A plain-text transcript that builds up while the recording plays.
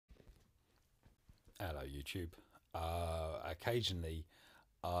Hello, YouTube. Occasionally,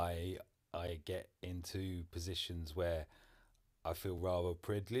 I I get into positions where I feel rather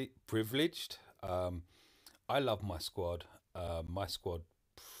privileged. I love my squad. My squad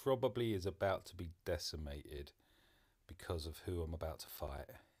probably is about to be decimated because of who I'm about to fight.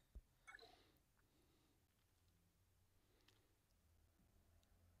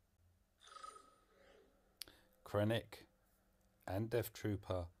 Krennic and Death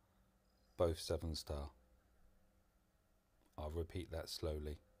Trooper, both 7 star. I'll repeat that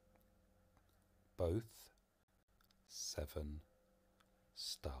slowly. Both 7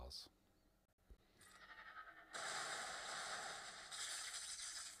 stars.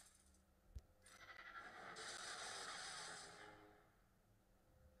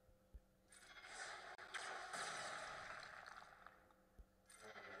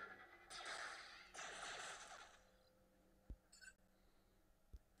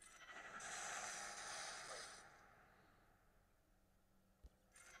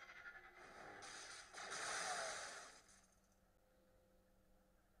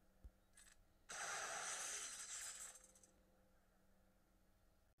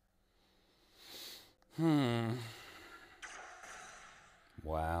 Hmm.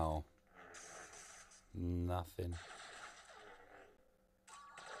 Wow. Nothing.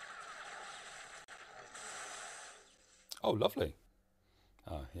 Oh, lovely.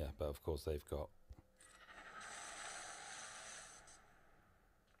 Oh, yeah, but of course they've got.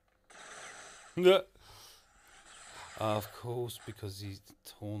 Of course, because he's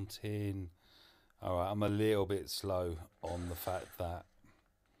taunting. Alright, I'm a little bit slow on the fact that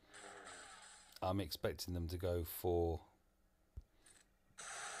I'm expecting them to go for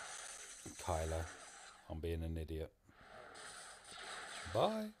Kylo. I'm being an idiot.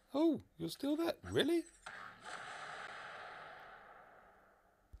 Bye. Oh, you're still there? Really?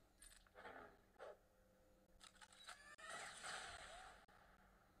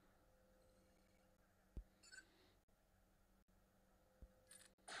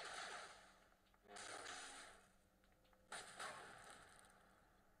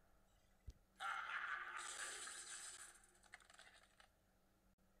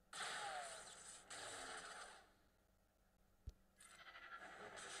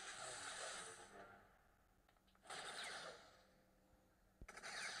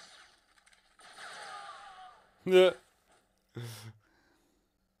 Yeah.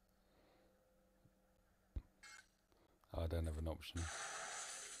 I don't have an option.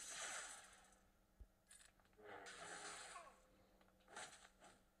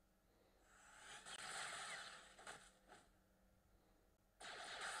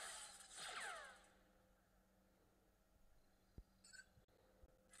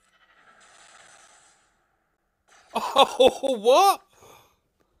 Oh, what?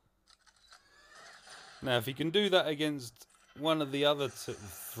 Now, if he can do that against one of the other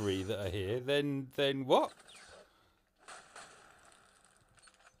three that are here, then what?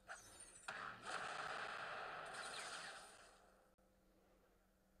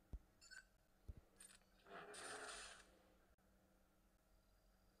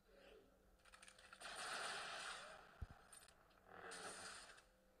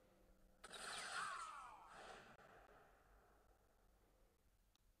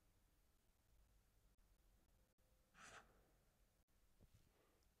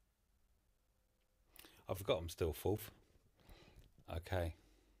 I forgot I'm still fourth. Okay.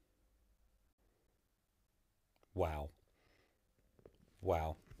 Wow.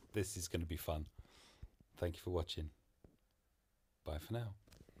 Wow. This is going to be fun. Thank you for watching. Bye for now.